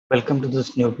Welcome to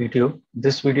this new video.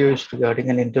 This video is regarding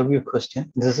an interview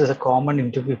question. This is a common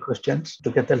interview question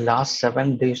to get the last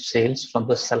 7 days sales from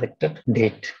the selected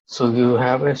date. So you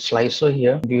have a slicer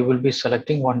here. You will be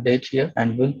selecting one date here,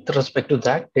 and with respect to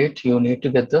that date, you need to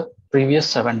get the previous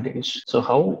 7 days. So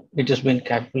how it has been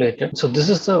calculated. So this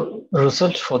is the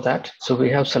result for that. So we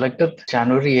have selected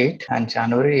January 8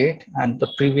 and the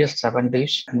previous 7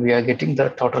 days, and we are getting the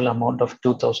total amount of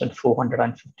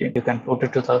 2,415. You can put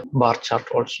it to the bar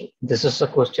chart also. This is the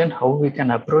question, how we can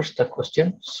approach the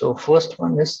question. So first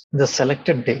one is the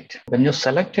selected date. When you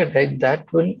select a date,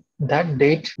 that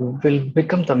date will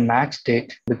become the max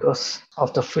date because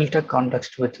of the filter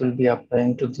context which will be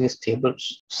applying to these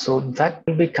tables. So that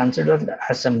will be considered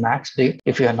as a max date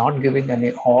if you are not giving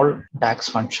any all DAX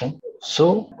function.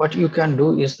 So what you can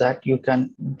do is that you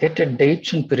can get a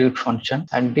dates in period function,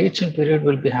 and dates in period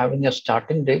will be having a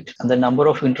starting date and the number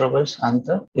of intervals and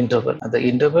the interval. And the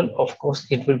interval, of course,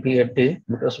 it will be a day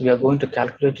because we are going to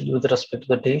calculate it with respect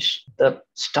to the days. The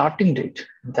starting date,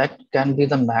 that can be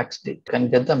the max date, can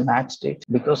get the max date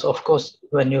because of course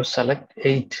when you select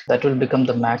 8, that will become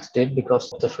the max date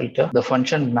because of the filter, the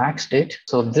function max date.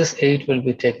 So this 8 will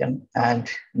be taken, and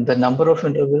the number of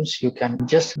intervals you can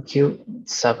just give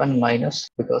 7 minus,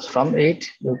 because from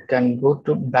 8 you can go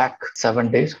to back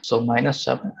 7 days, so minus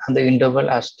 7 and the interval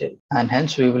as day, and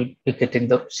hence we will be getting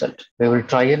the result. We will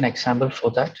try an example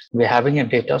for that. We're having a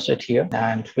data set here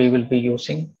and we will be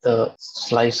using the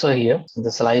slicer here.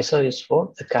 The slicer is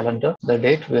for the calendar, the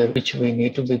date which we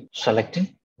need to be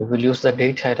selecting. We will use the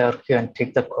date hierarchy and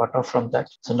take the quarter from that.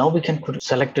 So now we can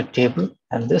select a table,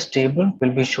 and this table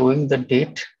will be showing the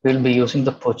date. We'll be using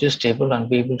the purchase table, and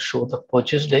we will show the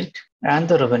purchase date and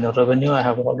the revenue. Revenue, I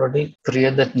have already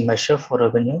created that measure for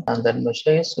revenue, and that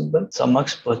measure is simple: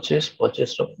 SumX purchase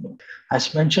revenue.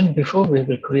 As mentioned before, we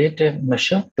will create a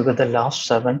measure to get the last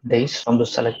 7 days from the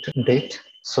selected date.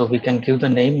 So we can give the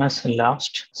name as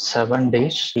last 7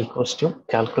 days equals to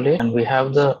calculate, and we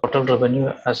have the total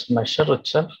revenue as measure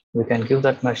itself. We can give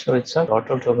that measure itself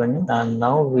total revenue, and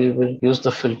now we will use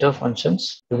the filter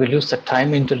functions. We will use the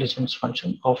time intelligence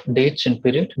function of dates in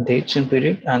period,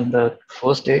 and the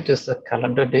first date is the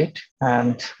calendar date,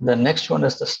 and the next one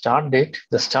is the start date.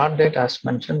 The start date, as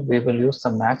mentioned, we will use the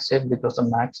max date because the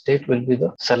max date will be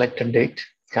the selected date,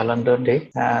 calendar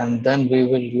date, and then we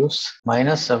will use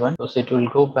minus 7 because it will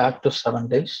go back to 7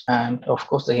 days, and of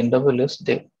course the interval is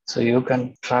day. So you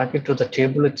can track it to the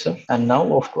table itself, and now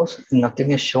of course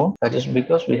nothing is shown. That is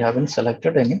because we haven't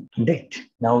selected any date.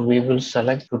 Now we will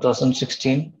select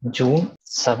 2016 June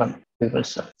 7. We will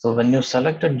select. So when you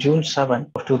selected June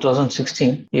 7 of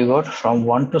 2016, you got from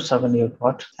 1 to 7 you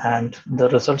got, and the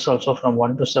results also from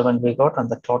 1 to 7 we got, and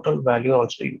the total value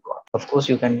also you got. Of course,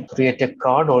 you can create a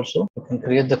card also. You can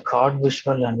create the card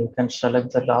visual, and you can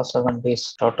select the last 7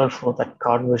 days total for that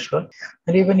card visual.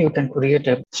 And even you can create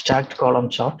a stacked column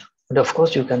chart. And of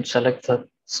course, you can select the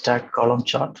stacked column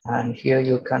chart, and here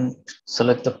you can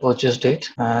select the purchase date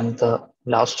and the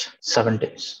last 7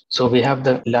 days. So we have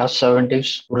the last 7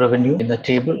 days revenue in the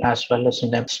table as well as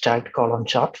in a stacked column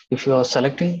chart. If you are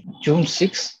selecting June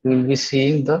 6, you will be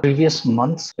seeing the previous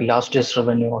month's last day's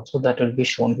revenue also, that will be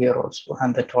shown here also,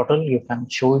 and the total you can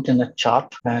show it in a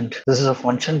chart. And this is a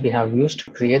function we have used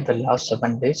to create the last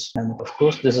 7 days. And of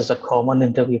course, this is a common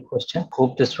interview question.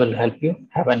 Hope this will help you.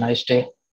 Have a nice day.